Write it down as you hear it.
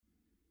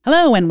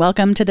Hello and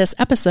welcome to this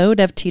episode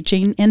of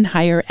Teaching in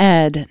Higher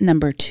Ed,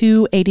 number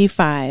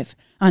 285.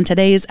 On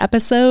today's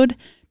episode,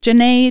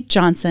 Janue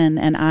Johnson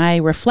and I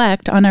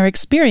reflect on our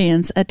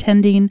experience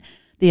attending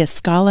the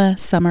ESCALA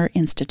Summer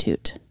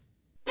Institute.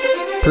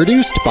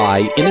 Produced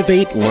by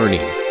Innovate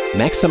Learning,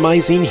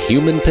 maximizing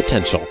human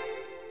potential.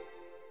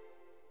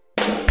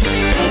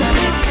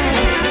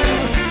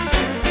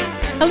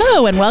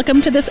 Hello and welcome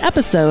to this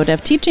episode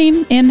of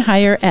Teaching in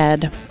Higher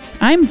Ed.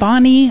 I'm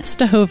Bonni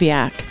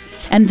Stachowiak,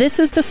 and this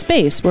is the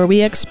space where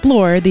we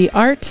explore the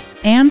art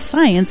and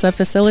science of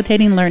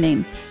facilitating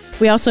learning.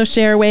 We also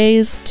share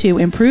ways to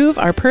improve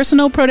our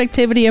personal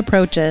productivity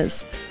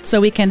approaches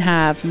so we can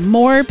have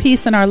more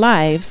peace in our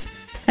lives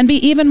and be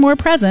even more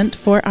present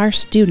for our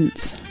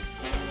students.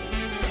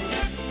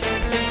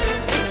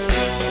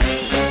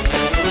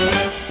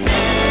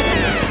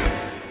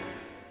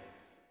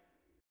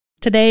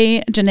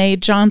 Today, Janue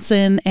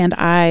Johnson and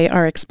I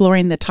are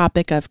exploring the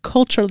topic of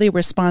culturally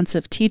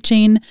responsive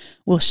teaching.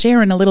 We'll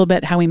share in a little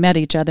bit how we met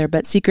each other,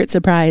 but secret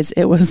surprise,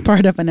 it was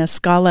part of an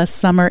ESCALA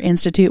Summer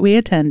Institute we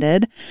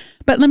attended.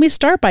 But let me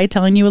start by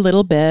telling you a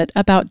little bit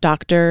about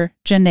Dr.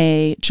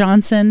 Janue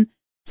Johnson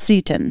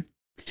Seaton.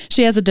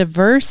 She has a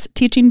diverse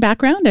teaching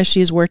background as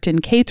she's worked in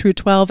K through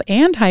 12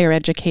 and higher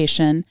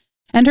education,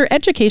 and her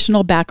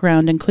educational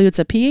background includes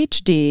a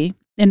PhD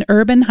in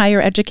urban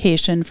higher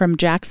education from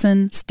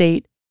Jackson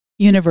State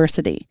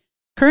University.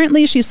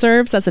 Currently, she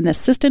serves as an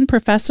assistant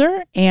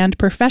professor and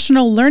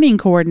professional learning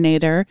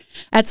coordinator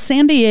at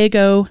San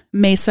Diego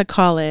Mesa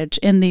College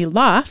in the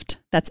LOFT,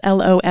 that's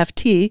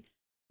L-O-F-T,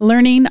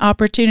 Learning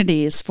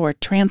Opportunities for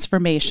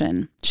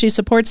Transformation. She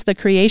supports the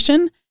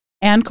creation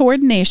and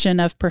coordination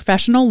of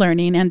professional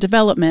learning and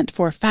development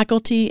for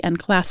faculty and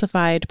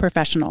classified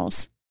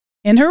professionals.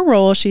 In her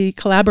role, she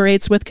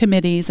collaborates with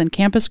committees and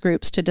campus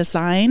groups to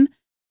design,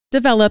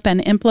 develop,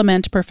 and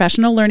implement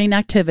professional learning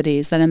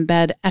activities that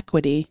embed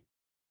equity.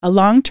 A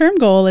long-term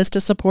goal is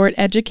to support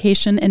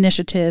education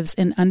initiatives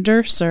in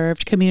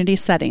underserved community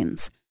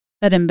settings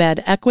that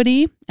embed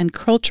equity and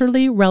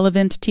culturally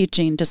relevant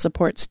teaching to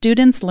support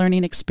students'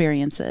 learning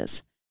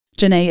experiences.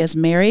 Janue is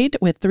married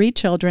with 3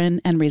 children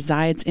and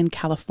resides in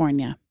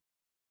California.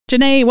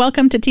 Janue,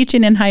 welcome to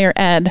Teaching in Higher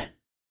Ed.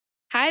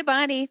 Hi,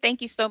 Bonni.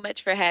 Thank you so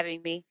much for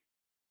having me.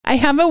 I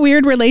have a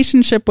weird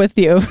relationship with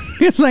you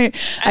because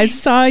I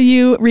saw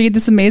you read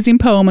this amazing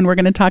poem, and we're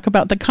going to talk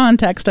about the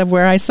context of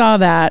where I saw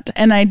that.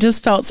 And I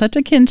just felt such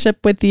a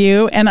kinship with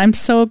you. And I'm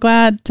so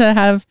glad to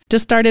have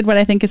just started what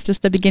I think is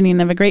just the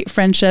beginning of a great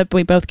friendship.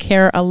 We both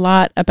care a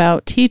lot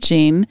about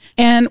teaching.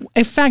 And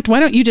in fact, why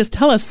don't you just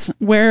tell us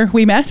where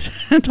we met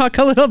and talk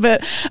a little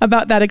bit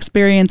about that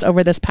experience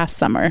over this past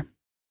summer?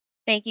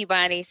 Thank you,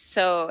 Bonni.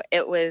 So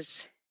it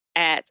was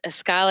at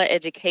ESCALA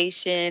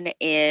Education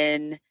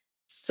in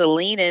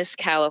Salinas,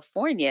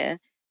 California,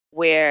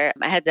 where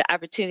I had the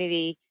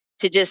opportunity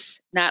to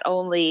just not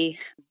only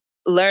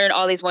learn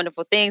all these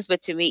wonderful things,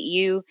 but to meet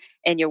you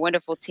and your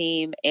wonderful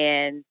team.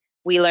 And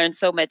we learned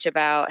so much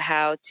about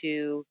how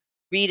to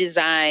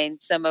redesign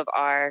some of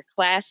our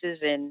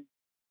classes and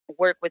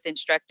work with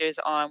instructors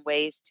on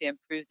ways to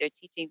improve their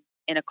teaching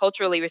in a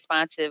culturally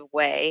responsive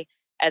way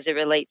as it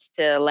relates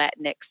to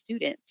Latinx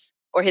students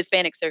or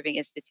Hispanic serving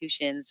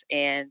institutions.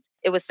 And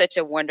it was such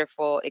a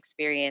wonderful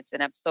experience.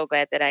 And I'm so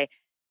glad that I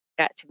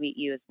got to meet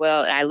you as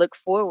well. And I look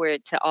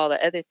forward to all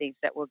the other things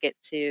that we'll get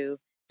to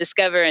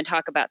discover and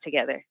talk about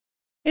together.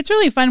 It's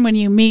really fun when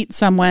you meet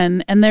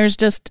someone and there's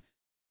just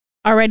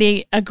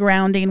already a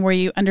grounding where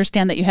you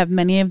understand that you have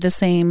many of the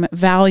same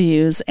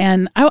values.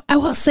 And I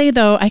will say,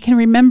 though, I can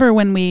remember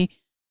when we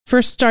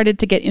first started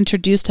to get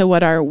introduced to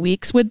what our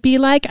weeks would be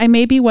like, I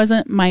maybe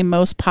wasn't my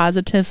most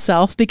positive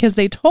self because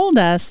they told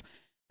us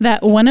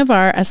that one of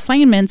our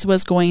assignments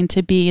was going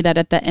to be that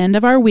at the end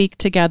of our week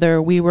together,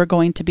 we were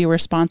going to be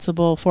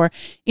responsible for,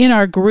 in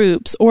our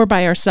groups or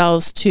by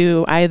ourselves,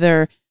 to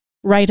either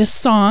write a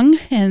song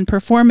and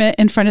perform it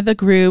in front of the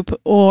group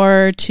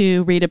or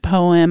to read a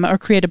poem or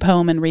create a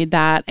poem and read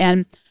that.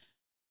 And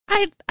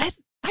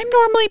I'm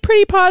normally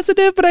pretty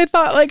positive, but I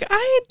thought,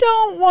 I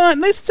don't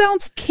want, this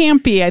sounds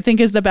campy, I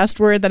think is the best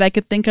word that I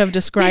could think of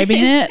describing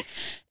it.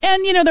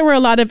 And, there were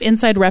a lot of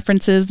inside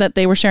references that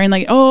they were sharing,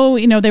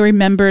 they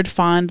remembered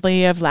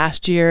fondly of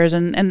last year's.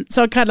 And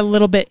so it got a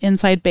little bit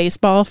inside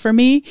baseball for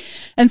me.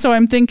 And so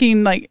I'm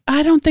thinking,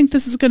 I don't think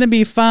this is going to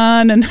be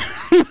fun. And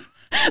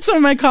some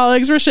of my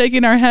colleagues were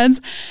shaking our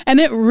heads. And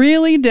it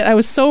really did. I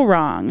was so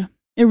wrong.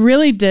 It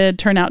really did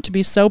turn out to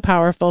be so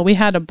powerful. We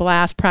had a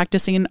blast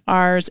practicing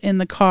ours in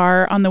the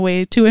car on the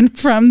way to and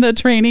from the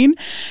training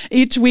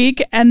each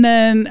week. And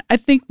then I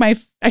think my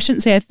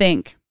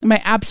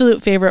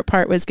absolute favorite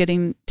part was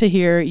getting to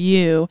hear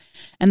you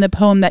and the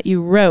poem that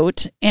you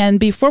wrote. And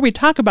before we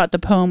talk about the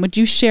poem, would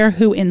you share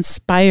who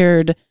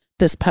inspired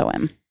this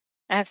poem?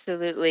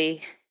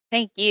 Absolutely.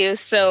 Thank you.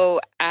 So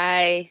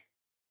I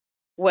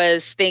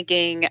was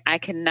thinking I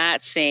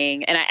cannot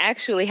sing, and I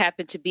actually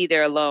happened to be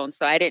there alone.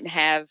 So I didn't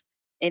have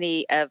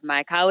any of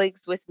my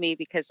colleagues with me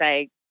because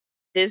I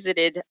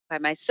visited by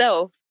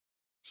myself.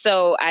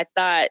 So I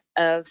thought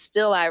of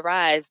Still I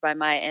Rise by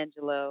Maya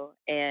Angelou.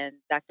 And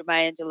Dr.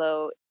 Maya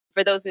Angelou,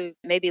 for those who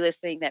may be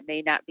listening that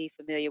may not be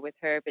familiar with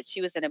her, but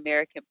she was an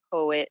American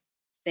poet,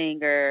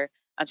 singer.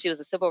 She was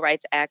a civil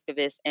rights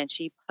activist, and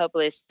she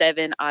published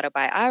 7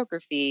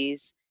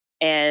 autobiographies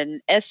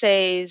and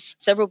essays,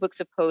 several books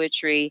of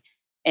poetry.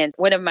 And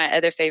one of my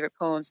other favorite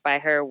poems by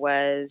her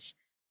was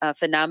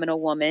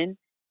Phenomenal Woman.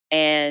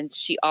 And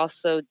she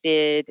also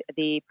did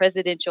the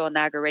presidential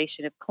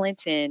inauguration of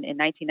Clinton in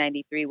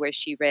 1993, where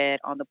she read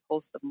On the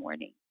Pulse of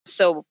Morning.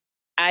 So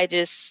I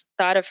just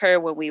thought of her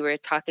when we were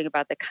talking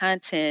about the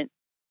content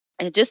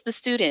and just the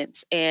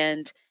students.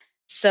 And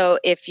so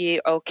if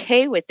you're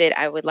okay with it,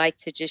 I would like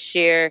to just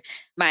share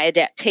my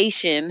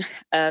adaptation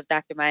of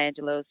Dr. Maya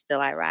Angelou's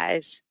Still I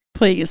Rise.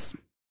 Please.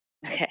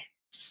 Okay.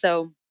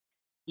 So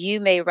you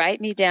may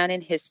write me down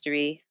in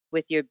history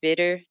with your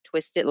bitter,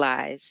 twisted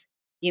lies.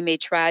 You may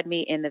trod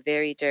me in the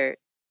very dirt,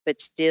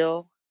 but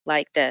still,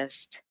 like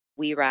dust,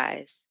 we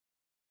rise.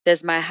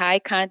 Does my high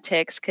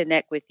context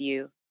connect with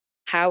you?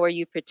 How are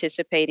you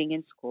participating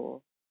in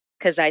school?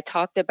 'Cause I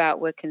talked about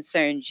what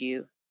concerns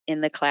you in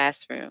the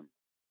classroom.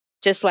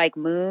 Just like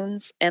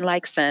moons and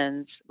like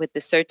suns with the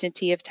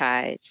certainty of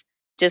tides,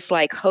 just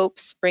like hope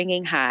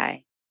springing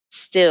high,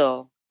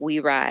 still we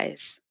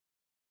rise.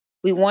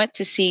 We want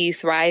to see you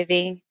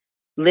thriving,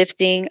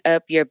 lifting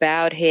up your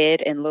bowed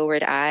head and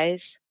lowered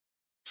eyes.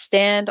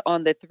 Stand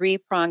on the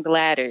 3-pronged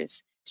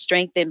ladders,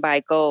 strengthened by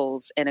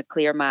goals and a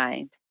clear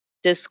mind.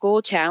 Does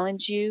school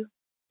challenge you?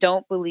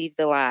 Don't believe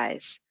the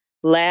lies.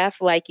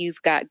 Laugh like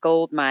you've got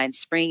gold mines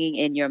springing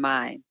in your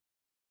mind.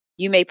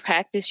 You may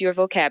practice your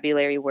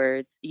vocabulary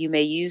words. You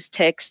may use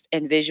text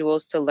and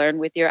visuals to learn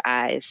with your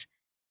eyes.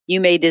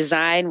 You may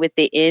design with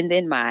the end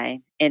in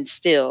mind, and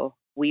still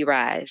we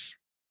rise.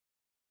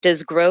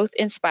 Does growth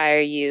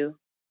inspire you?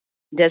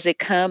 Does it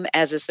come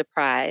as a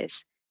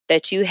surprise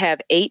that you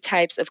have 8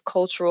 types of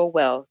cultural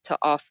wealth to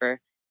offer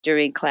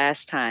during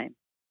class time?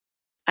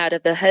 Out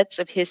of the huts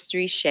of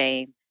history's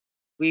shame,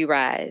 we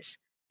rise.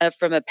 Up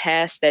from a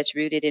past that's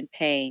rooted in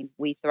pain,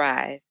 we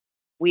thrive.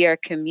 We are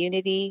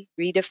community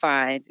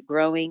redefined,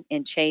 growing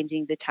and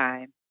changing the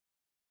time.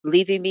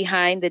 Leaving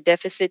behind the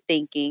deficit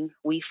thinking,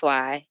 we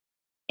fly.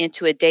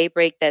 Into a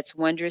daybreak that's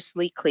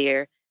wondrously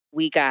clear,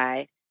 we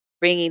guide,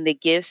 bringing the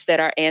gifts that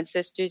our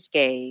ancestors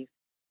gave,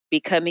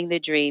 becoming the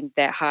dream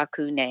that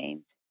Haku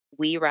named.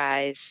 We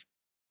rise,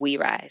 we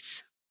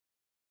rise.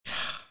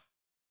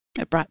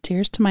 It brought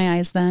tears to my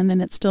eyes then,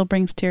 and it still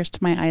brings tears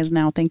to my eyes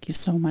now. Thank you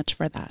so much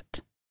for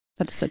that.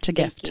 That is such a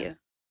gift. Thank you.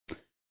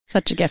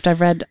 Such a gift.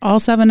 I've read all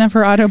 7 of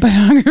her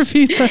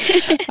autobiographies.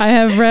 I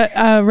have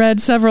read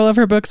several of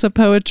her books of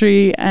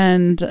poetry,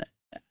 and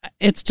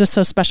it's just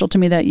so special to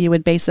me that you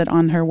would base it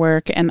on her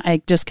work. And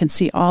I just can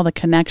see all the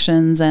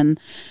connections. And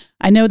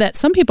I know that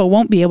some people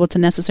won't be able to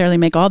necessarily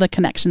make all the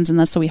connections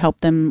unless we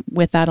help them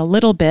with that a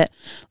little bit.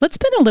 Let's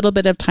spend a little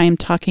bit of time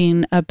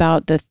talking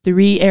about the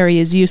 3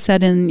 areas you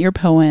said in your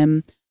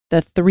poem,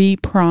 the 3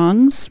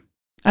 prongs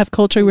of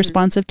culturally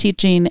responsive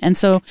teaching. And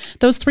so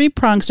those 3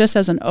 prongs, just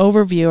as an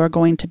overview, are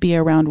going to be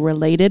around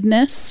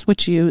relatedness,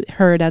 which you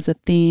heard as a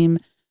theme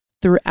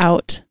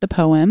throughout the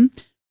poem,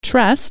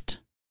 trust,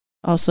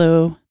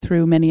 also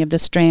through many of the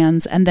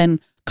strands, and then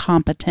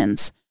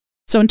competence.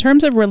 So in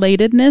terms of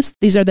relatedness,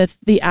 these are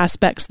the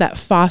aspects that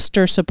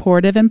foster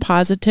supportive and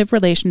positive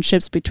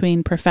relationships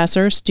between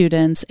professor,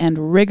 students,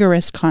 and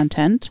rigorous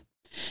content.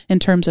 In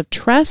terms of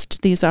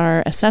trust, these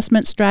are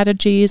assessment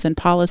strategies and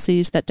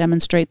policies that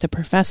demonstrate the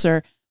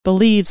professor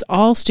believes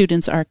all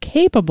students are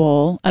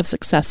capable of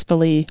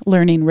successfully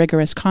learning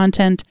rigorous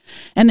content.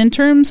 And in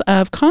terms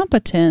of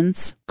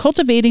competence,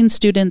 cultivating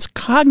students'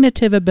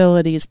 cognitive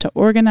abilities to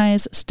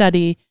organize,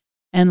 study,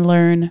 and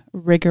learn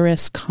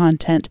rigorous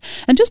content.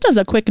 And just as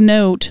a quick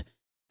note,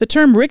 the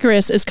term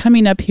rigorous is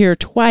coming up here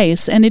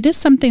twice, and it is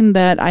something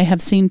that I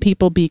have seen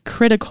people be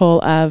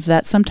critical of,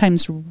 that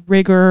sometimes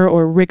rigor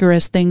or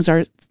rigorous things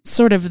are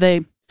sort of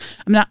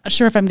I'm not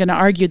sure if I'm going to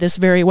argue this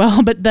very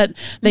well, but that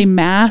they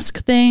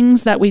mask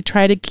things, that we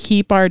try to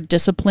keep our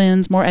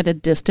disciplines more at a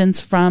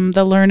distance from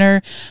the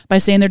learner by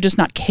saying they're just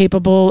not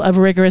capable of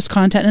rigorous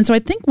content. And so I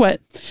think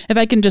if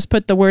I can just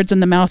put the words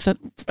in the mouth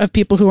of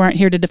people who aren't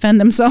here to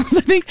defend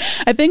themselves,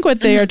 I think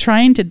what they are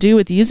trying to do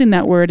with using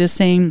that word is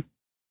saying,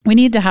 we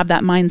need to have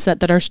that mindset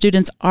that our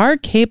students are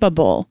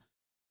capable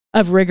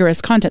of rigorous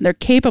content. They're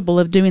capable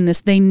of doing this.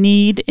 They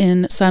need,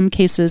 in some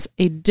cases,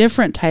 a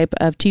different type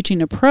of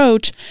teaching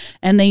approach,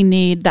 and they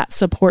need that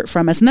support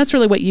from us. And that's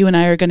really what you and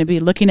I are going to be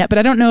looking at. But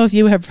I don't know if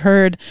you have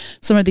heard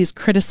some of these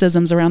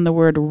criticisms around the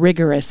word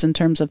rigorous in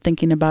terms of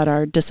thinking about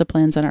our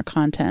disciplines and our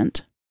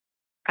content.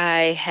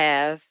 I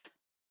have.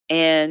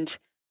 And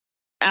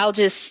I'll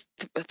just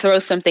throw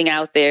something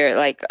out there.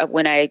 Like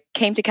when I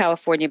came to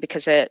California,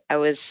 because I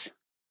was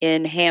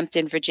in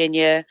Hampton,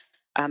 Virginia,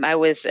 I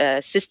was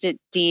assistant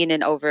dean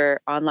and over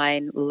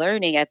online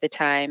learning at the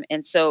time.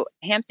 And so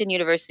Hampton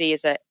University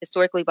is a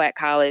historically Black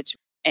college.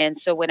 And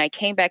so when I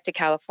came back to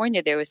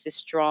California, there was this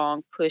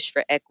strong push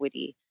for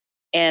equity.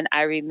 And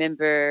I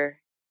remember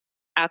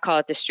I'll call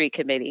it the street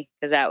committee,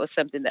 because that was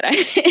something that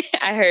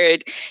I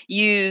heard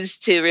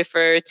used to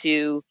refer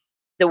to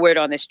the word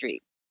on the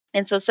street.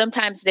 And so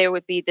sometimes there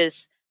would be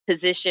this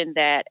position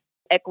that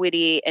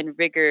equity and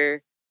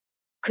rigor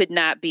could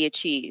not be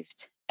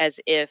achieved, as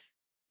if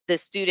the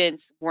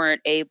students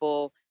weren't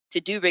able to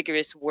do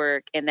rigorous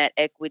work, and that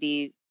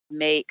equity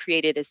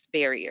created this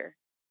barrier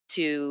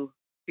to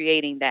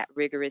creating that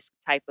rigorous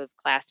type of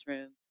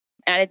classroom.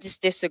 And I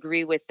just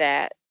disagree with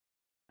that,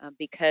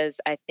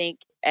 because I think,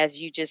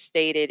 as you just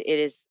stated, it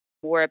is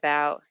more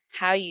about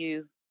how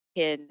you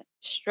can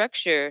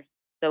structure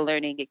the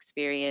learning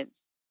experience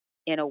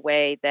in a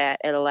way that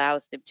it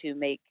allows them to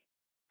make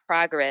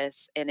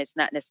progress. And it's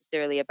not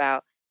necessarily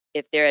about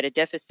if they're at a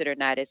deficit or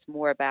not. It's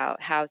more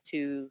about how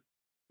to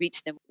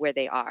reach them where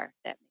they are.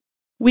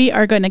 We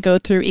are going to go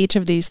through each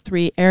of these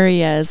 3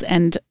 areas,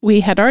 and we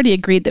had already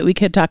agreed that we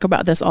could talk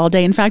about this all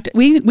day. In fact,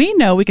 we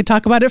know we could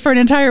talk about it for an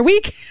entire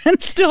week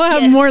and still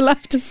have more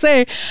left to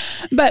say.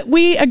 But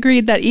we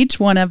agreed that each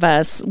one of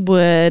us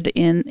would,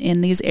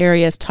 in these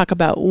areas, talk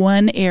about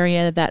one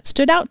area that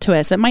stood out to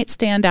us. It might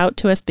stand out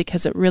to us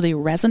because it really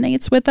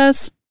resonates with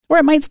us, or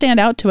it might stand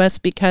out to us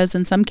because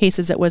in some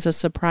cases it was a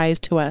surprise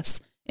to us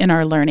in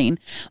our learning.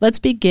 Let's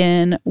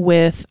begin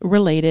with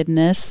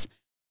relatedness.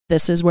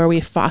 This is where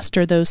we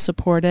foster those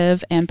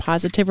supportive and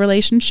positive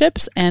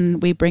relationships,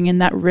 and we bring in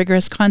that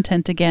rigorous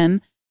content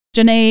again.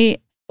 Janue,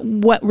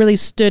 what really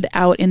stood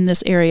out in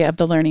this area of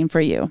the learning for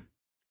you?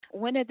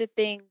 One of the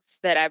things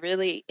that I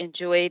really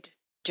enjoyed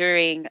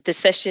during the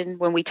session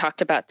when we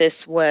talked about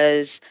this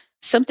was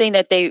something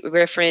that they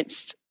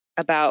referenced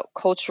about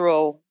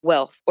cultural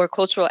wealth or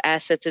cultural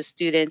assets of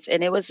students.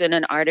 And it was in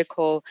an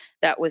article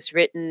that was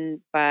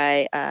written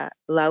by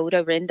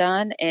Laura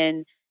Rendon.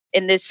 And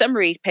in this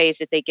summary page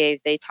that they gave,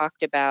 they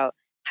talked about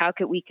how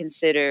could we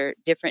consider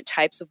different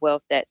types of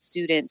wealth that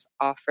students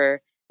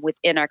offer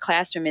within our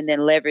classroom, and then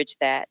leverage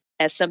that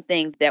as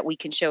something that we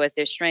can show as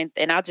their strength.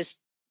 And I'll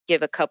just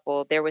give a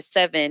couple. There were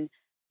 7,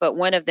 but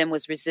one of them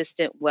was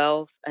resistant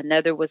wealth.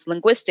 Another was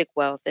linguistic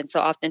wealth. And so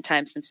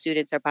oftentimes some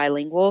students are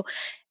bilingual,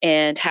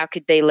 and how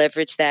could they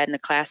leverage that in the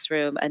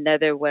classroom?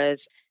 Another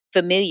was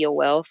familial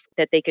wealth,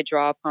 that they could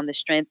draw upon the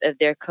strength of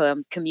their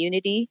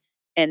community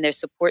and their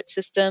support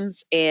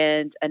systems.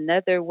 And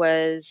another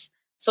was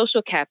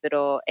social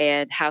capital,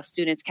 and how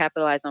students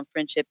capitalize on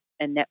friendships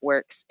and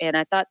networks. And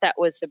I thought that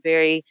was a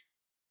very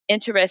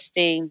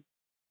interesting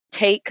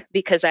take,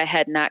 because I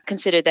had not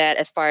considered that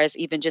as far as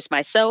even just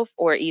myself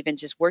or even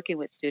just working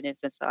with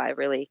students. And so I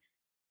really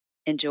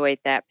enjoyed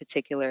that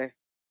particular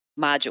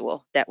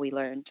module that we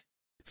learned.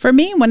 For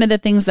me, one of the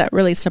things that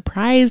really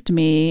surprised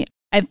me,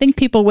 I think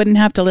people wouldn't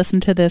have to listen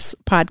to this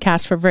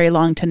podcast for very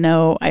long to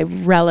know I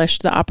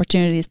relished the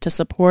opportunities to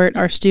support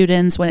our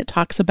students when it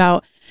talks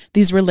about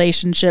these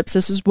relationships.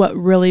 This is what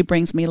really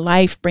brings me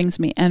life, brings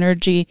me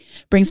energy,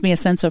 brings me a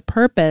sense of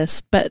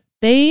purpose. But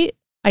they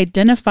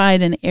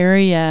identified an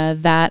area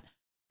that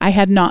I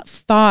had not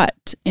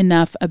thought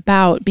enough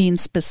about, being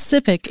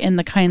specific in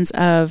the kinds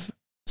of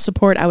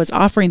support I was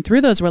offering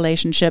through those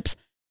relationships.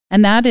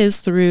 And that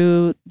is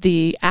through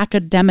the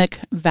academic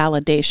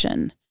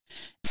validation.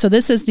 So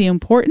this is the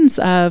importance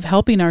of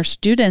helping our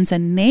students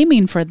and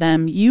naming for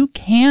them, you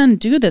can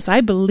do this.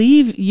 I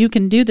believe you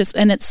can do this.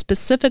 And it's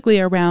specifically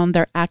around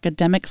their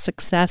academic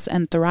success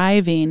and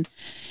thriving.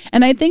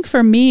 And I think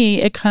for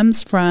me, it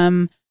comes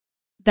from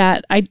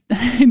that I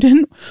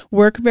didn't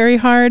work very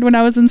hard when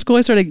I was in school.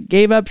 I sort of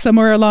gave up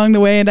somewhere along the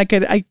way, and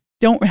I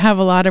don't have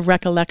a lot of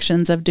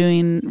recollections of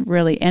doing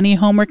really any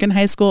homework in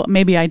high school.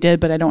 Maybe I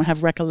did, but I don't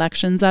have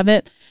recollections of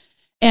it.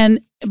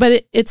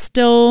 But it's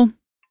still,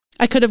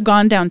 I could have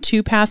gone down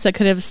 2 paths. I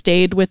could have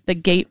stayed with the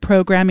GATE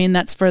programming.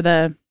 That's for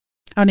the,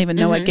 I don't even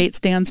know what GATE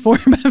stands for,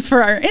 but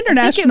for our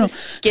international.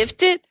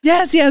 Gifted?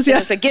 Yes.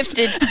 It's a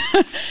gifted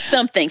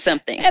something.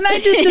 And I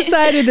just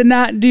decided to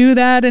not do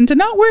that and to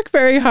not work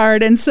very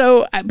hard. And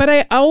so, but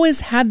I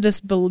always had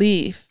this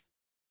belief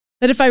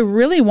that if I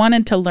really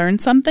wanted to learn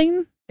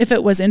something, if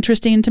it was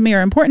interesting to me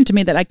or important to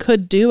me, that I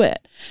could do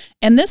it.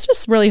 And this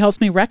just really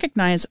helps me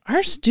recognize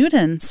our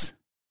students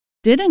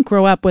didn't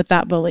grow up with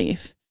that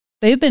belief.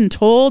 They've been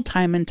told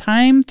time and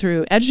time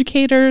through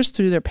educators,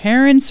 through their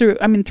parents,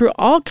 through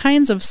all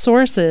kinds of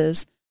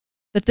sources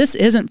that this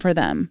isn't for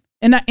them.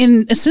 And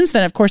since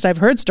then, of course, I've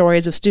heard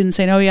stories of students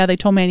saying, oh yeah, they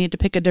told me I need to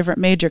pick a different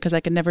major because I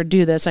could never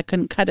do this. I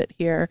couldn't cut it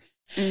here.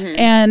 Mm-hmm.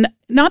 And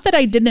not that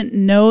I didn't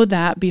know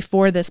that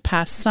before this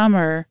past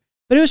summer,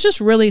 but it was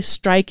just really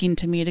striking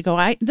to me to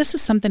go, this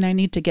is something I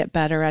need to get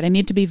better at. I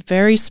need to be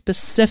very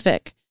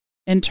specific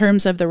in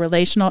terms of the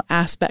relational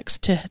aspects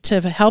to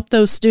help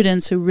those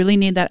students who really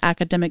need that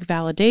academic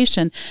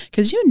validation,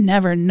 because you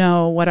never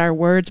know what our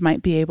words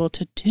might be able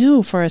to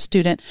do for a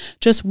student.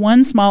 Just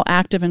one small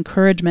act of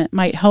encouragement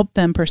might help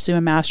them pursue a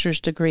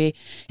master's degree.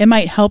 It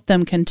might help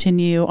them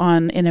continue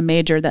on in a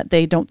major that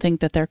they don't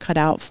think that they're cut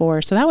out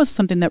for. So that was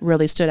something that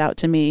really stood out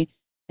to me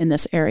in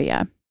this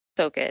area.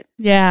 So good.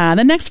 Yeah.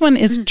 The next one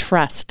is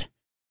trust.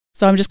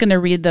 So I'm just going to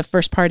read the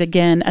first part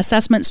again.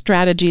 Assessment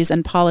strategies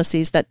and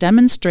policies that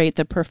demonstrate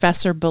the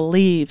professor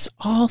believes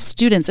all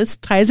students, it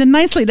ties in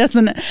nicely,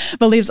 doesn't it?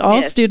 Believes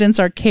all students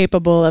are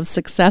capable of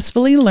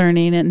successfully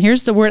learning. And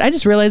here's the word, I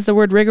just realized the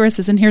word rigorous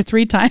is in here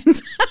 3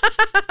 times.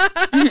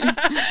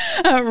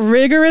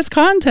 Rigorous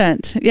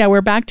content. Yeah, we're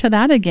back to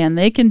that again.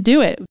 They can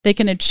do it. They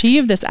can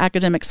achieve this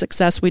academic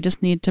success. We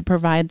just need to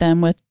provide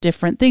them with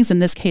different things, in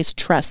this case,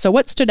 trust. So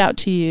what stood out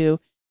to you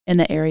in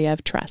the area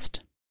of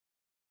trust?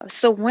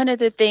 So one of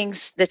the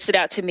things that stood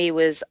out to me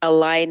was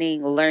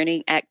aligning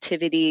learning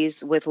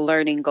activities with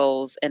learning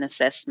goals and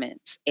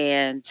assessments.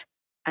 And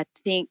I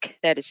think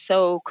that is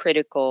so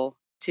critical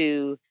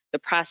to the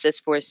process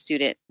for a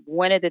student.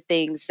 One of the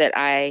things that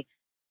I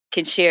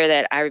can share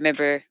that I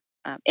remember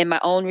in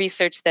my own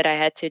research that I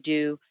had to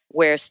do,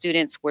 where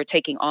students were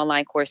taking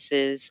online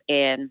courses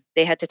and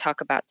they had to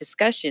talk about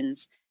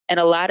discussions. And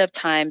a lot of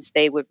times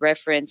they would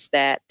reference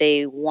that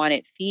they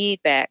wanted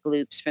feedback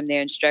loops from their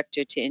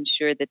instructor to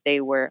ensure that they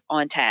were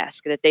on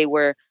task, that they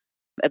were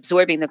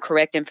absorbing the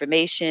correct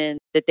information,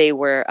 that they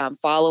were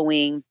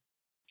following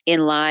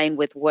in line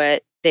with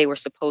what they were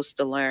supposed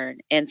to learn.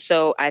 And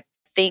so I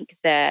think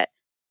that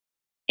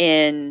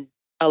in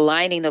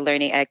aligning the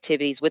learning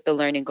activities with the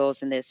learning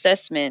goals and the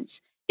assessments,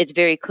 it's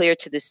very clear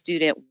to the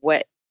student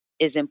what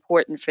is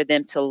important for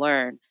them to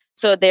learn.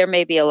 So there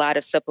may be a lot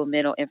of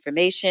supplemental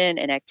information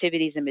and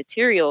activities and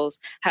materials.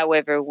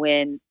 However,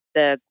 when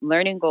the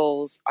learning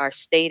goals are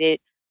stated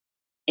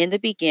in the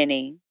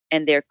beginning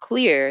and they're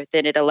clear,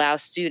 then it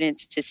allows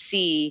students to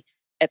see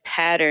a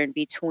pattern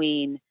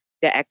between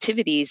the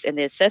activities and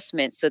the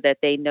assessments so that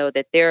they know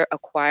that they're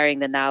acquiring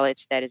the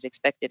knowledge that is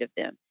expected of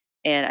them.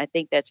 And I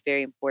think that's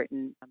very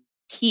important.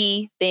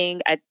 Key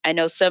thing, I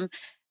know some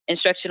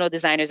instructional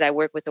designers. I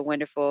work with a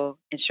wonderful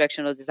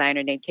instructional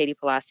designer named Katie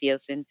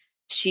Palacios, and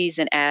she's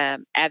an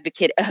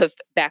advocate of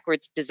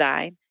backwards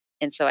design.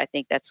 And so I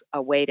think that's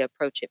a way to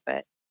approach it.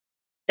 But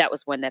that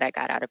was one that I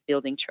got out of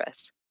building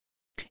trust.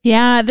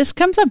 Yeah, this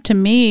comes up to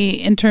me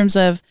in terms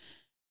of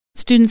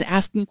students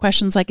asking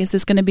questions like, is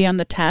this going to be on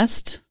the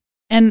test?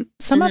 And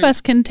some of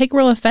us can take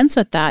real offense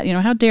at that. You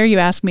know, how dare you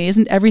ask me?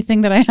 Isn't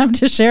everything that I have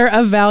to share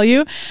of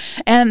value?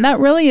 And that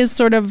really is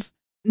sort of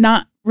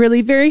not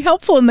really very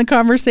helpful in the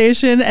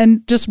conversation,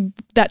 and just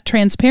that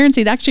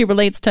transparency. It actually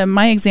relates to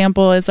my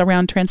example is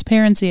around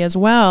transparency as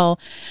well.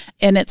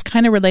 And it's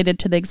kind of related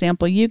to the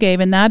example you gave,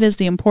 and that is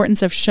the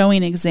importance of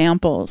showing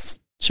examples,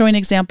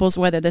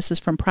 whether this is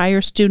from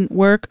prior student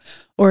work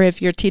or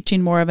if you're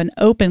teaching more of an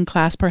open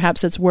class,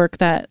 perhaps it's work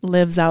that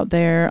lives out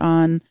there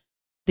on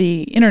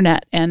the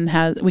internet and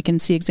we can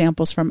see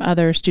examples from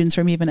other students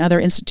from even other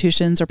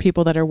institutions or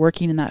people that are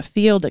working in that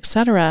field,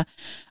 etc.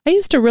 I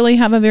used to really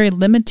have a very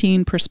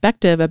limiting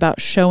perspective about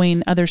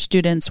showing other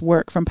students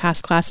work from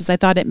past classes. I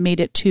thought it made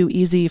it too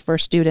easy for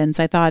students.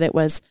 I thought it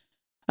was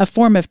a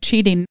form of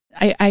cheating.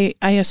 I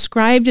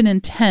ascribed an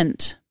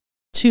intent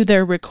to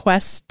their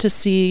requests to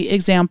see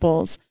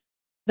examples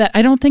that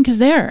I don't think is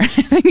there. I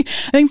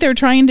think they're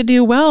trying to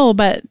do well,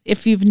 but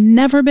if you've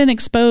never been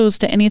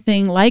exposed to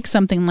anything like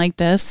something like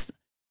this,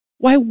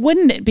 why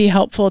wouldn't it be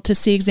helpful to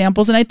see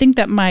examples? And I think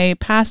that my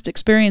past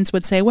experience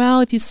would say, well,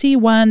 if you see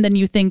one, then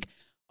you think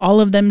all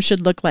of them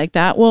should look like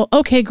that. Well,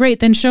 okay, great.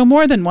 Then show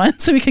more than one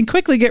so we can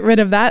quickly get rid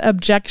of that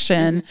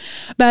objection.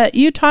 But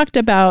you talked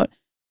about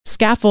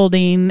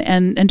scaffolding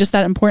and just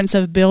that importance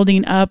of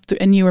building up.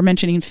 And you were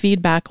mentioning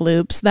feedback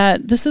loops,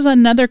 that this is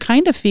another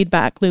kind of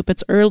feedback loop.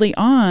 It's early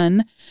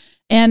on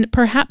and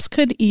perhaps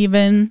could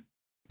even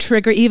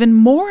trigger even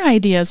more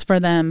ideas for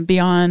them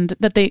beyond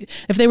that.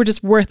 If they were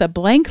just worth a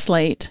blank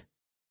slate,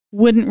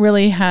 wouldn't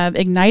really have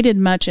ignited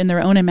much in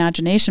their own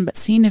imagination, but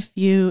seeing a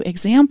few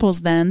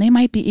examples, then they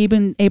might be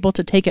even able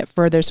to take it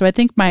further. So I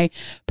think my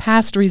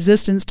past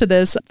resistance to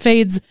this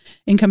fades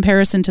in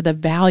comparison to the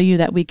value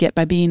that we get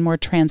by being more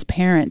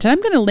transparent. And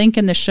I'm going to link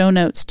in the show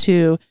notes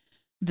to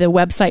the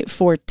website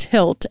for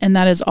TILT, and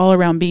that is all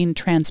around being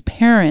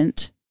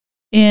transparent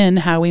in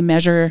how we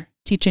measure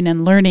teaching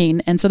and learning.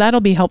 And so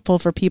that'll be helpful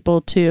for people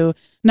to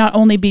not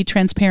only be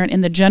transparent in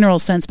the general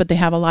sense, but they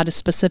have a lot of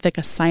specific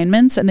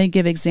assignments and they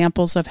give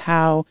examples of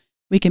how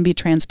we can be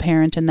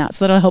transparent in that.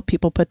 So that'll help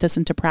people put this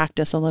into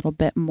practice a little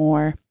bit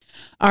more.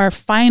 Our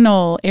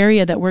final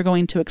area that we're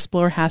going to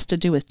explore has to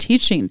do with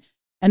teaching,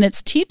 and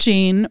it's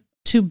teaching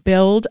to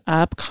build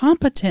up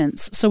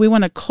competence. So we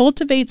want to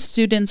cultivate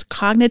students'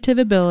 cognitive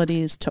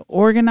abilities to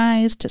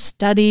organize, to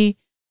study,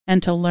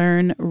 and to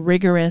learn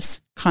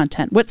rigorous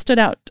content. What stood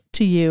out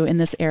to you in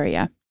this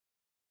area?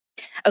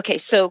 Okay,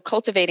 so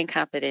cultivating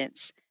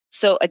competence.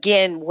 So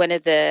again, one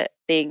of the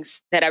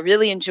things that I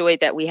really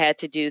enjoyed that we had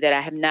to do that I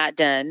have not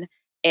done,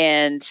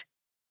 and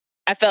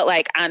I felt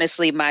like,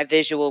 honestly, my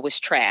visual was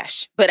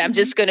trash, but I'm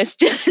just going to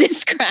still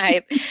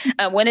describe.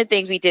 One of the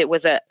things we did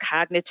was a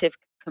cognitive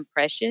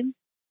compression.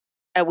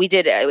 We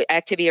did an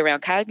activity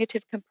around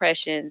cognitive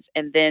compressions,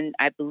 and then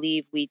I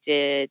believe we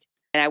did,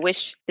 and I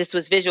wish this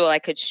was visual, I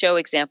could show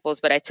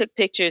examples, but I took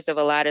pictures of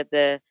a lot of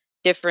the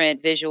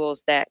different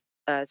visuals that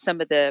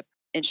some of the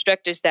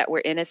instructors that were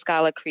in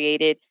ESCALA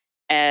created.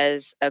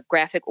 as a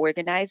graphic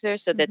organizer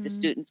so that the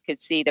students could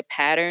see the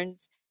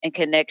patterns and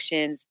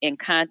connections in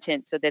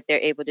content so that they're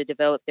able to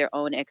develop their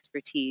own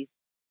expertise.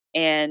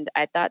 And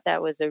I thought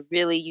that was a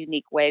really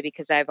unique way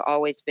because I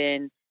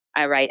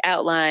write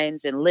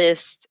outlines and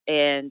lists.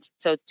 And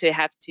so to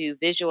have to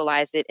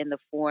visualize it in the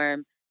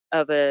form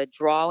of a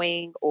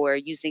drawing or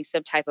using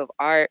some type of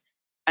art,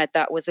 I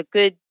thought was a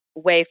good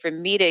way for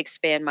me to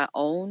expand my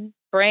own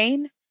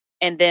brain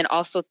and then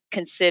also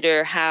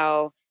consider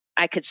how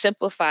I could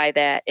simplify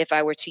that if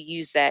I were to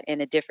use that in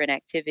a different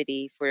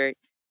activity for,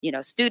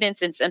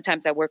 students. And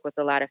sometimes I work with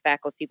a lot of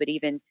faculty, but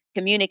even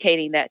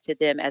communicating that to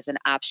them as an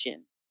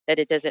option, that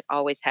it doesn't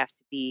always have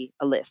to be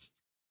a list,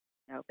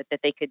 but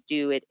that they could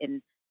do it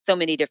in so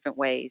many different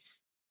ways.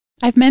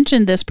 I've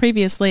mentioned this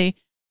previously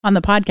on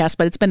the podcast,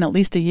 but it's been at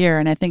least a year,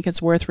 and I think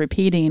it's worth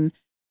repeating.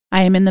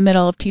 I am in the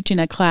middle of teaching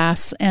a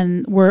class,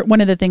 and one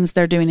of the things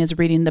they're doing is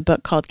reading the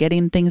book called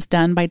Getting Things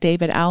Done by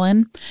David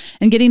Allen.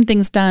 And Getting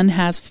Things Done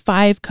has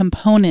 5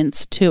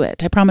 components to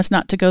it. I promise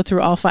not to go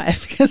through all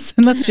 5 because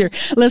unless you're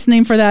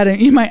listening for that,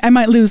 I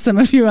might lose some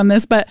of you on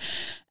this.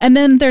 And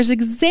then there's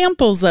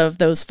examples of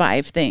those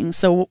 5 things.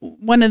 So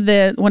one of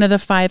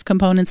the 5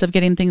 components of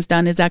getting things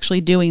done is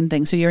actually doing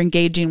things. So you're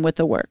engaging with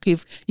the work.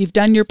 You've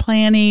done your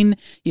planning,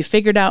 you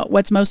figured out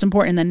what's most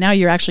important, and then now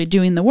you're actually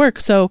doing the work.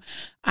 So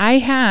I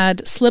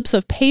had slips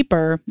of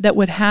paper that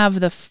would have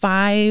the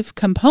 5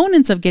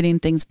 components of getting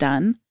things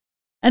done,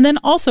 and then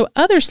also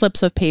other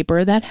slips of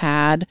paper that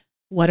had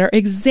what are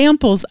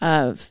examples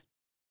of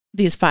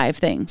these 5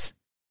 things.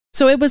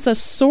 So it was a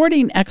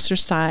sorting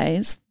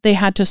exercise. They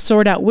had to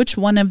sort out which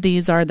one of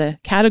these are the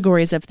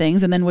categories of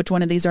things, and then which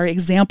one of these are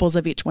examples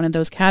of each one of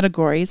those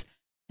categories.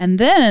 And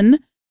then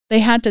they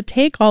had to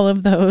take all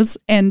of those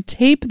and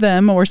tape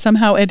them or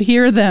somehow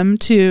adhere them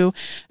to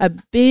a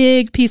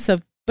big piece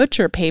of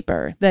butcher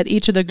paper that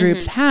each of the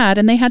groups had,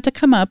 and they had to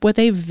come up with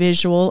a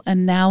visual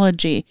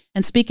analogy.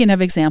 And speaking of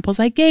examples,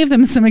 I gave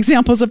them some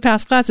examples of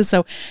past classes.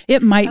 So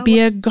it might be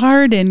a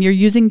garden. You're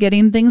using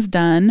getting things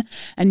done,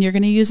 and you're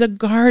going to use a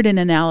garden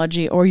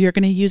analogy, or you're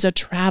going to use a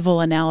travel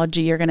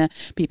analogy. You're going to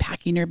be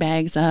packing your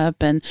bags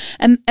up. And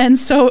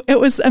so it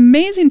was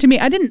amazing to me.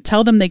 I didn't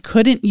tell them they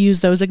couldn't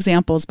use those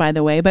examples, by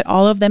the way, but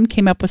all of them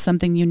came up with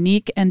something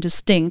unique and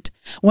distinct.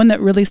 One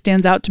that really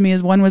stands out to me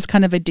is one was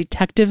kind of a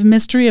detective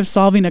mystery of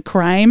solving a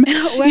crime. Wow.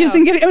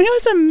 It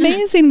was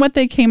amazing what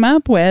they came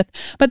up with.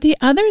 But the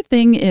other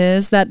thing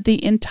is that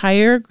the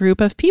entire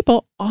group of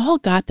people all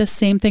got the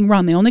same thing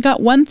wrong. They only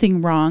got one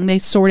thing wrong. They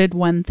sorted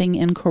one thing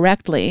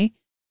incorrectly.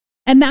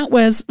 And that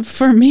was,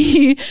 for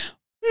me,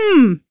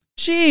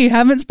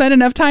 haven't spent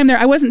enough time there.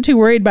 I wasn't too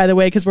worried, by the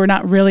way, because we're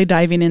not really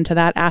diving into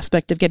that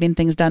aspect of getting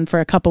things done for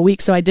a couple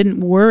weeks. So I didn't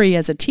worry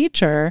as a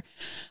teacher.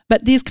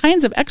 But these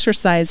kinds of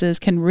exercises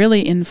can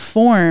really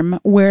inform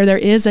where there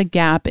is a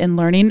gap in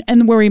learning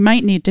and where we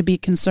might need to be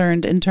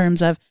concerned in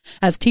terms of,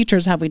 as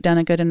teachers, have we done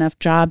a good enough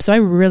job? So I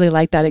really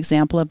like that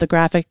example of the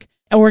graphic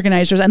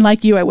organizers. And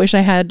like you, I wish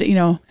I had,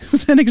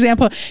 an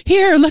example.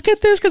 Here, look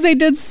at this, because they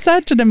did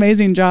such an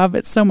amazing job.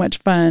 It's so much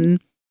fun.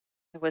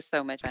 It was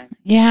so much fun.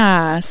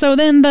 Yeah. So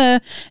then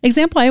the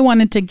example I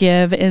wanted to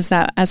give is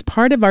that as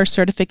part of our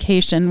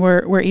certification,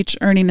 we're each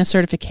earning a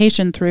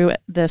certification through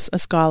this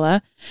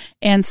ESCALA.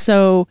 And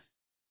so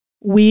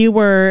we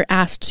were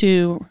asked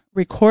to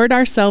record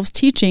ourselves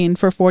teaching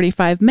for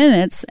 45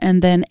 minutes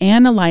and then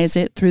analyze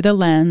it through the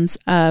lens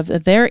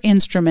of their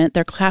instrument,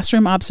 their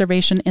classroom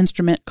observation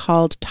instrument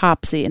called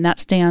TOPSY. And that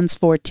stands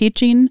for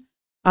Teaching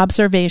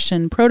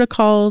Observation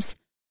Protocols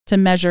to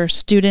Measure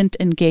Student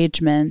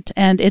Engagement.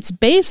 And it's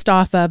based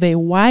off of a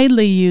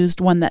widely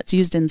used one that's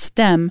used in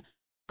STEM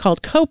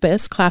called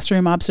COPUS,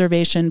 Classroom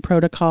Observation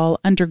Protocol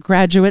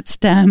Undergraduate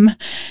STEM.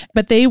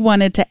 But they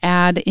wanted to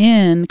add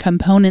in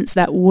components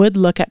that would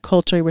look at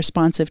culturally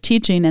responsive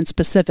teaching and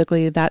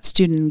specifically that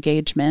student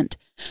engagement.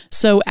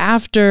 So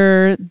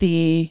after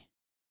the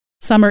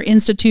Summer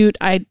Institute,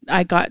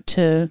 I got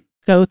to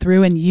go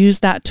through and use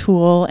that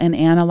tool and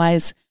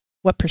analyze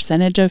what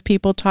percentage of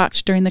people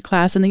talked during the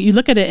class. And then you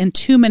look at it in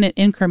 2-minute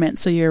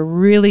increments. So you're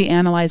really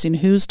analyzing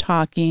who's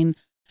talking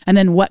and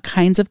then what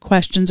kinds of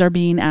questions are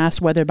being asked,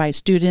 whether by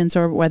students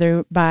or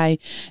whether by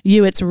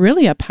you. It's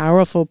really a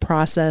powerful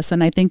process.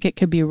 And I think it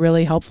could be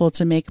really helpful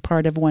to make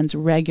part of one's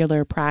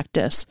regular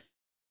practice.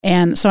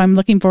 And so I'm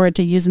looking forward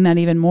to using that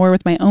even more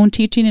with my own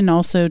teaching and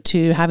also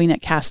to having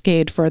it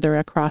cascade further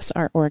across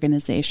our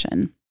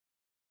organization.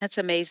 That's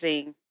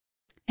amazing.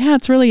 Yeah,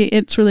 it's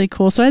really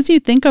cool. So as you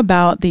think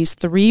about these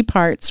 3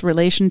 parts,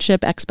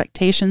 relationship,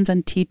 expectations,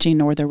 and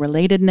teaching, or the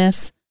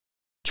relatedness,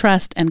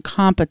 trust, and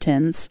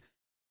competence,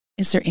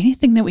 is there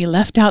anything that we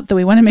left out that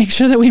we want to make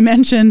sure that we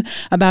mention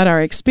about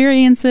our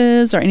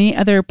experiences or any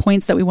other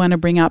points that we want to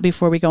bring out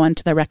before we go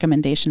into the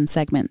recommendation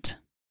segment?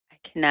 I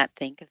cannot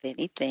think of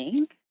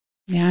anything.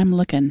 Yeah, I'm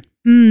looking.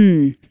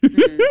 There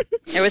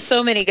were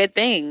so many good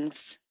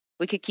things.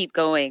 We could keep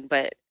going,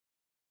 but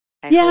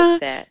I hope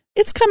that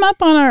it's come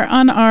up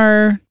on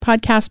our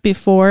podcast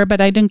before,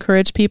 but I'd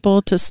encourage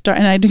people to start,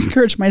 and I'd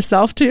encourage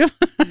myself to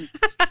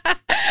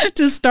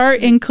to start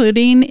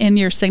including in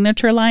your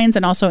signature lines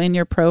and also in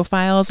your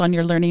profiles on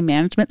your learning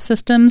management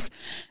systems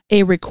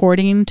a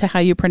recording to how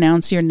you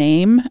pronounce your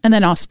name, and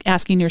then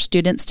asking your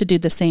students to do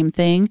the same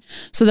thing.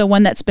 So the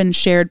one that's been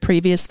shared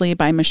previously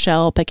by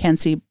Michelle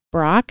Packency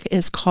Brock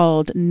is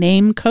called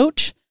Name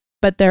Coach,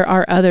 but there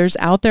are others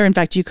out there. In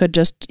fact, you could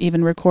just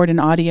even record an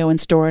audio and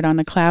store it on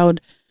a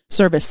cloud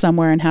service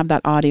somewhere and have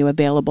that audio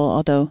available,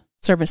 although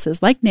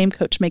services like Name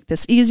Coach make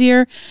this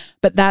easier.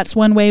 But that's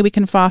one way we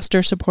can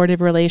foster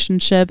supportive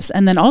relationships.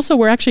 And then also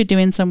we're actually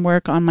doing some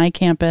work on my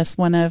campus.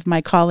 One of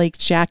my colleagues,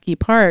 Jackie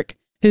Park,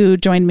 who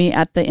joined me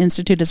at the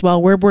Institute as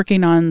well, we're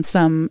working on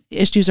some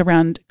issues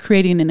around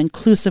creating an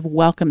inclusive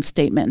welcome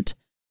statement.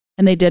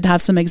 And they did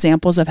have some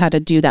examples of how to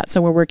do that.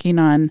 So we're working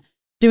on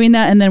doing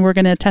that, and then we're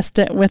going to test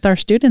it with our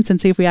students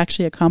and see if we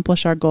actually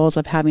accomplish our goals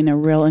of having a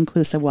real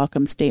inclusive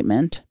welcome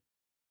statement.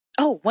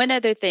 Oh, one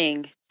other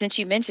thing, since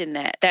you mentioned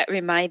that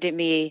reminded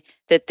me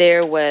that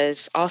there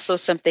was also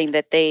something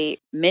that they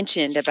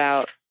mentioned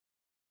about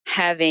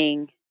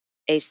having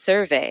a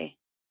survey,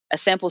 a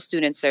sample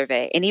student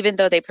survey. And even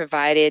though they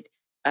provided,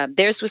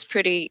 theirs was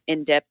pretty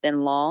in-depth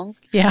and long,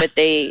 but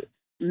they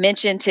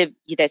mentioned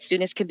that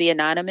students can be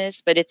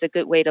anonymous, but it's a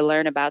good way to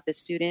learn about the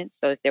students.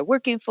 So if they're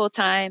working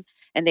full-time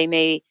and they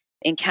may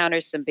encounter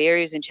some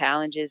barriers and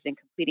challenges in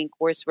completing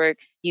coursework,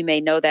 you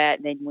may know that.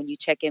 And then when you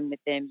check in with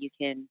them, you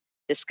can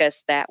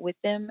discuss that with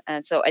them.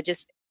 And so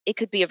it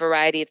could be a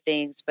variety of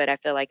things, but I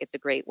feel like it's a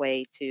great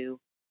way to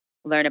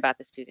learn about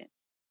the student.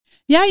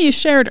 Yeah, you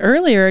shared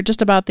earlier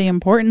just about the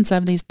importance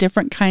of these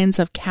different kinds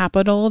of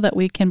capital that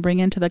we can bring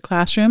into the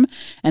classroom,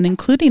 and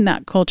including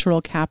that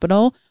cultural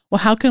capital. Well,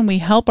 how can we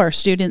help our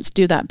students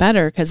do that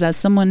better? Because as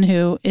someone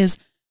who is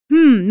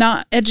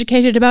not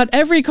educated about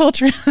every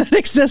culture that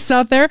exists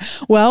out there,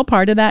 well,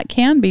 part of that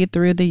can be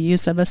through the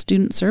use of a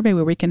student survey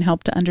where we can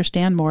help to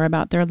understand more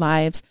about their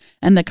lives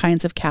and the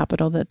kinds of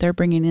capital that they're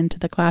bringing into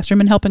the classroom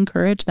and help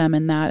encourage them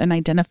in that and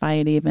identify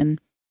it even.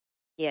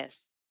 Yes.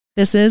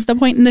 This is the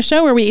point in the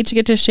show where we each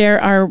get to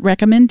share our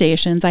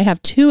recommendations. I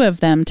have 2 of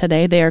them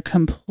today. They are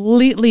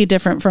completely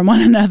different from one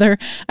another.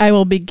 I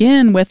will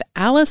begin with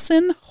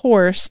Allison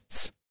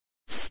Horst's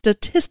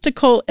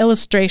statistical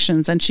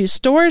illustrations, and she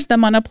stores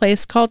them on a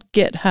place called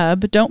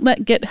GitHub. Don't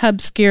let GitHub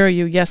scare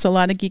you. Yes, a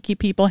lot of geeky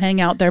people hang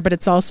out there, but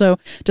it's also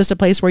just a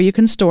place where you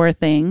can store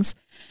things.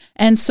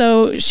 And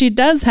so she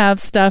does have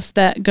stuff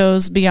that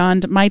goes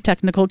beyond my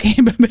technical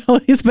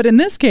capabilities, but in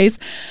this case,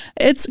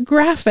 it's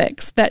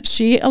graphics that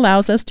she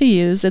allows us to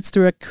use. It's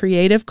through a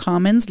Creative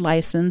Commons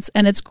license,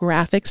 and it's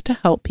graphics to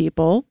help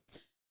people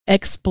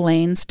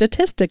explain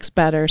statistics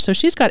better. So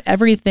she's got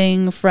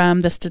everything from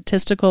the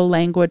statistical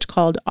language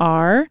called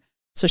R.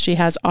 So she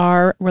has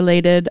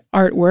R-related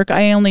artwork.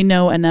 I only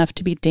know enough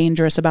to be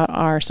dangerous about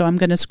R, so I'm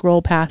going to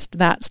scroll past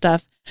that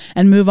stuff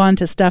and move on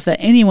to stuff that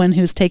anyone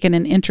who's taken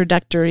an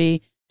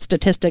introductory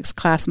statistics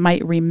class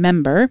might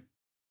remember.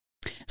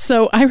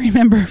 So I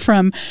remember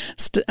from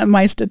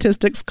my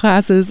statistics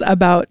classes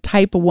about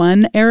type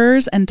 1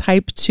 errors and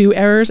type 2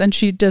 errors, and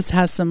she just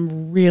has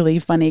some really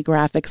funny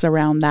graphics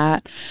around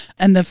that.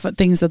 And the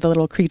things that the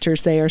little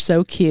creatures say are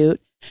so cute.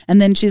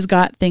 And then she's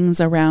got things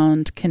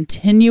around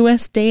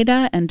continuous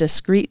data and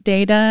discrete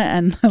data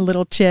and a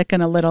little chick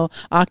and a little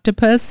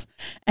octopus.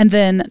 And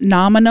then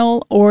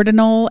nominal,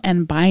 ordinal,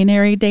 and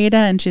binary data.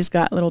 And she's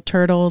got little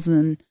turtles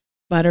and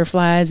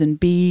butterflies and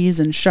bees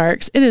and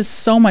sharks. It is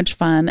so much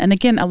fun, and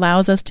again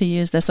allows us to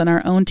use this in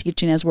our own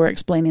teaching as we're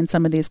explaining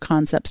some of these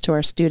concepts to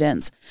our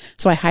students.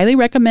 So I highly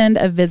recommend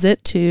a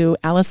visit to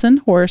Allison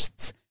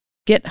Horst's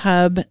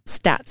GitHub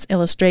stats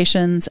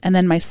illustrations. And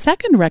then my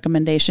second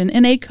recommendation,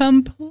 in a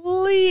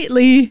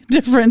completely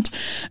different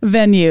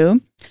venue,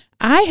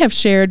 I have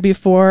shared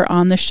before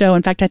on the show.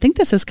 In fact, I think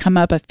this has come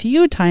up a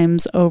few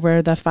times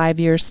over the 5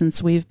 years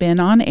since we've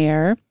been on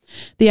air.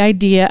 The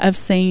idea of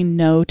saying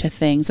no to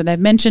things. And I've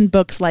mentioned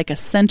books like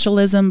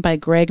Essentialism by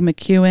Greg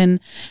McKeown,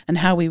 and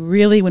how we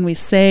really, when we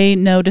say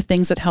no to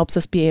things, it helps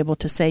us be able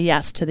to say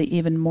yes to the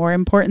even more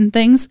important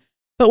things.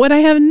 But what I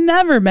have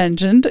never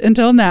mentioned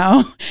until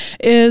now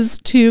is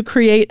to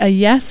create a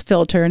yes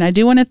filter. And I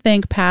do want to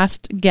thank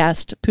past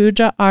guest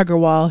Pooja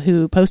Agarwal,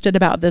 who posted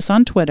about this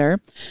on Twitter.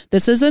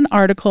 This is an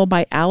article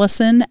by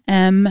Allison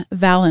M.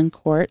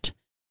 Valancourt,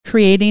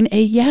 creating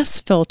a yes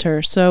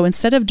filter. So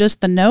instead of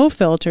just the no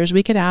filters,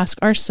 we could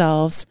ask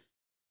ourselves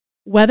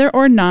whether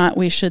or not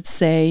we should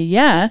say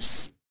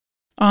yes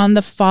on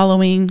the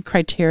following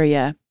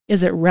criteria.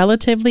 Is it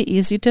relatively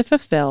easy to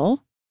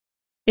fulfill?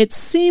 It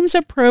seems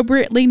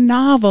appropriately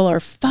novel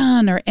or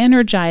fun or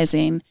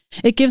energizing.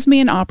 It gives me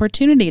an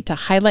opportunity to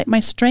highlight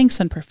my strengths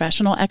and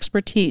professional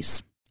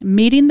expertise.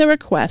 Meeting the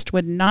request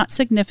would not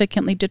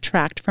significantly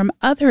detract from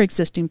other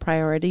existing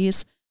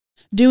priorities.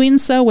 Doing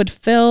so would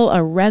fill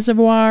a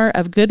reservoir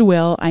of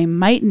goodwill I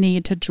might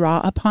need to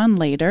draw upon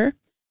later.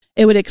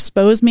 It would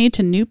expose me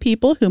to new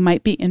people who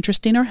might be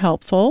interesting or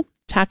helpful.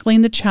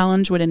 Tackling the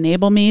challenge would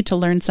enable me to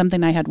learn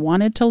something I had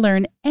wanted to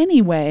learn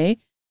anyway.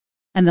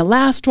 And the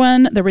last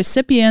one, the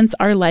recipients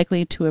are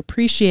likely to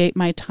appreciate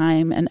my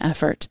time and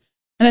effort.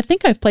 And I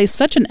think I've placed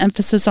such an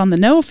emphasis on the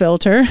no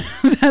filter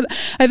that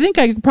I think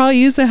I could probably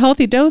use a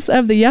healthy dose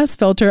of the yes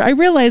filter. I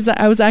realized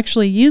that I was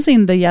actually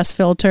using the yes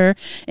filter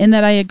in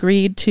that I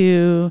agreed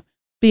to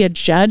be a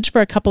judge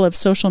for a couple of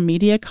social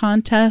media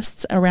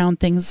contests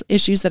around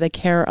issues that I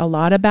care a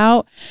lot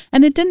about.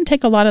 And it didn't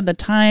take a lot of the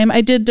time. I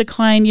did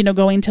decline,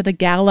 going to the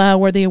gala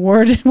where the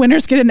award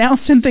winners get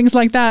announced and things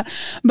like that.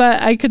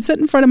 But I could sit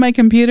in front of my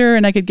computer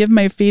and I could give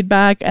my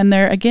feedback. And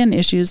they're, again,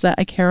 issues that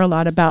I care a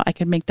lot about. I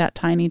could make that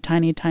tiny,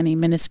 tiny, tiny,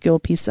 minuscule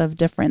piece of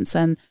difference.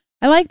 And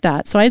I like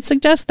that. So I'd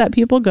suggest that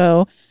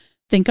people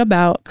think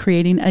about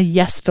creating a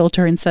yes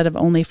filter instead of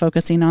only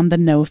focusing on the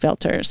no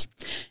filters.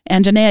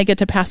 And Janue, I get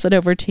to pass it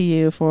over to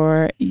you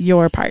for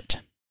your part.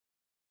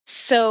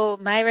 So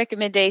my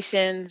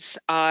recommendations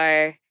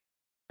are,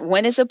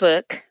 one is a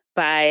book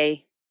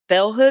by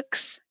Bell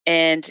Hooks,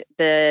 and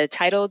the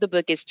title of the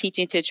book is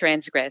Teaching to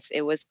Transgress.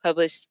 It was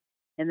published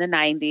in the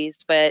 90s,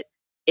 but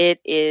it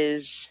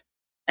is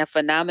a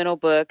phenomenal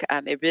book.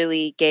 It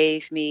really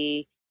gave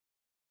me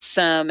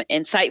some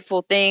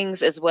insightful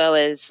things, as well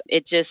as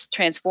it just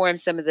transformed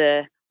some of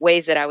the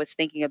ways that I was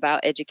thinking about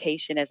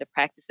education as a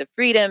practice of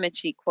freedom. And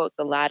she quotes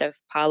a lot of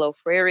Paulo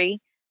Freire.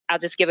 I'll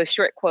just give a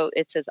short quote.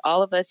 It says,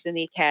 "All of us in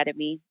the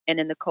academy and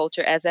in the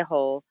culture as a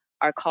whole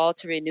are called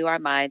to renew our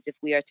minds if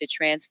we are to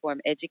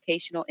transform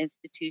educational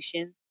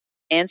institutions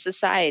and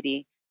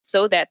society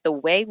so that the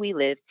way we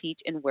live,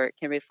 teach, and work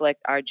can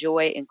reflect our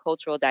joy in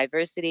cultural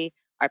diversity,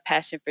 our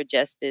passion for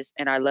justice,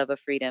 and our love of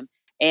freedom."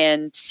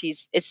 And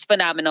it's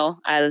phenomenal.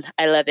 I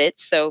love it.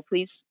 So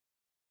please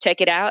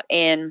check it out.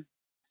 And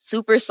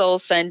Super Soul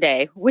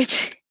Sunday,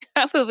 which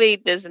probably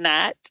does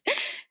not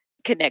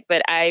connect,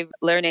 but I'm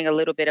learning a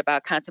little bit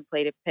about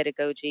contemplative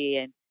pedagogy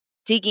and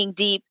digging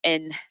deep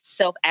and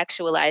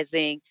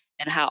self-actualizing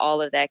and how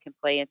all of that can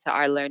play into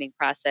our learning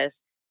process.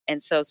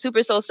 And so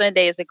Super Soul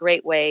Sunday is a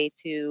great way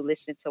to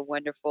listen to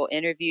wonderful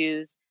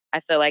interviews.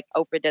 I feel like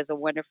Oprah does a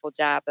wonderful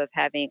job of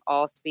having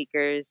all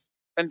speakers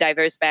from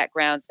diverse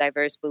backgrounds,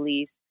 diverse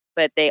beliefs,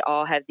 but they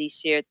all have these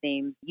shared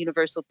themes,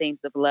 universal themes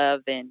of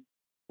love and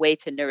way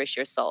to nourish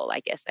your soul, I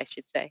guess I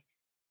should say.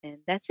 And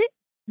that's it.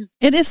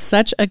 It is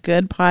such a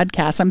good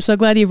podcast. I'm so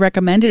glad you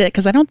recommended it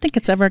because I don't think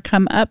it's ever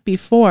come up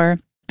before.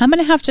 I'm going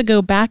to have to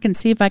go back and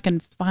see if I can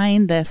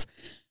find this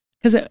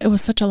because it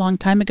was such a long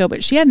time ago.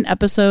 But she had an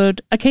episode.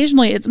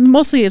 Occasionally,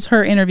 it's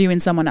her interviewing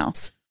someone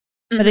else.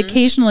 But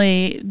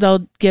occasionally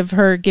they'll give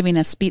her giving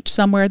a speech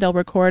somewhere. They'll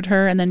record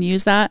her and then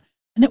use that.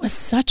 And it was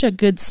such a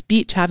good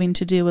speech having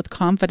to do with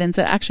confidence.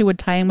 It actually would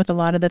tie in with a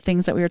lot of the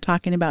things that we were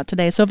talking about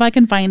today. So if I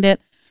can find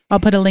it, I'll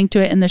put a link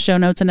to it in the show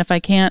notes. And if I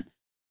can't,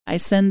 I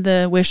send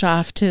the wish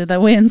off to the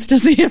winds to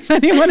see if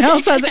anyone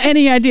else has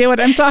any idea what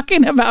I'm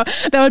talking about.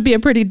 That would be a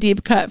pretty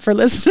deep cut for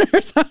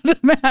listeners, I would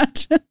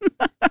imagine.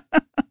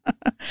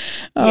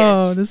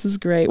 Oh, yes. This is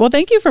great. Well,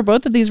 thank you for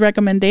both of these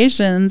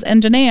recommendations.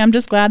 And Janue, I'm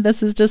just glad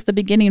this is just the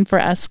beginning for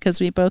us because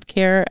we both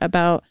care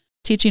about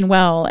teaching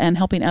well and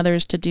helping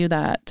others to do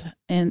that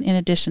in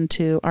addition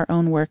to our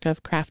own work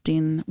of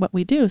crafting what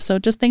we do. So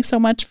just thanks so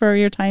much for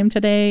your time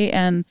today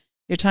and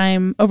your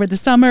time over the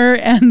summer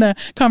and the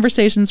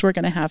conversations we're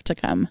going to have to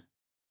come.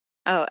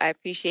 Oh, I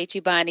appreciate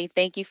you, Bonni.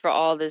 Thank you for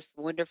all this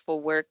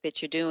wonderful work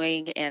that you're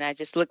doing. And I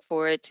just look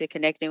forward to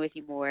connecting with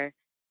you more.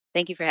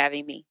 Thank you for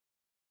having me.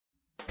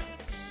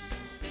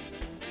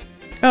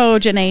 Oh,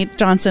 Janue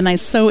Johnson, I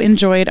so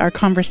enjoyed our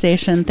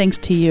conversation. Thanks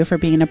to you for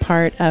being a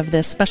part of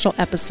this special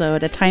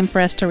episode, a time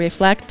for us to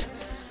reflect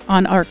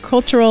on our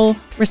cultural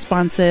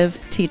responsive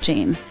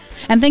teaching.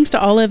 And thanks to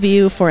all of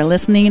you for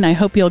listening. I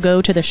hope you'll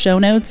go to the show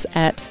notes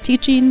at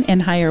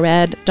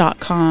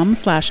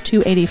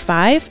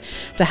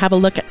teachinginhighered.com/285 to have a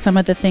look at some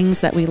of the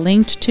things that we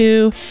linked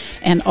to.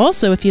 And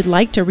also, if you'd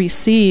like to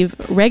receive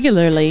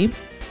regularly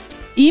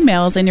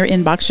emails in your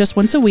inbox just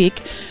once a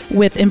week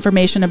with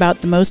information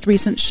about the most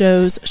recent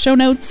shows, show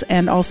notes,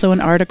 and also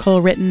an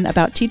article written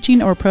about teaching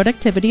or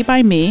productivity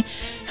by me,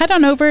 head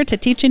on over to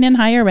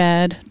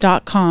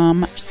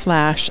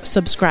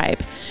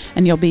teachinginhighered.com/subscribe,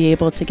 and you'll be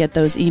able to get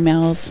those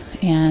emails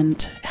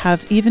and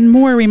have even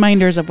more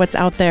reminders of what's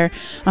out there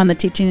on the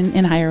Teaching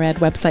in Higher Ed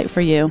website for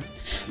you.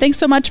 Thanks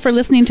so much for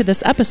listening to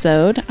this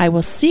episode. I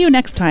will see you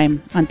next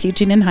time on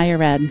Teaching in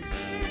Higher Ed.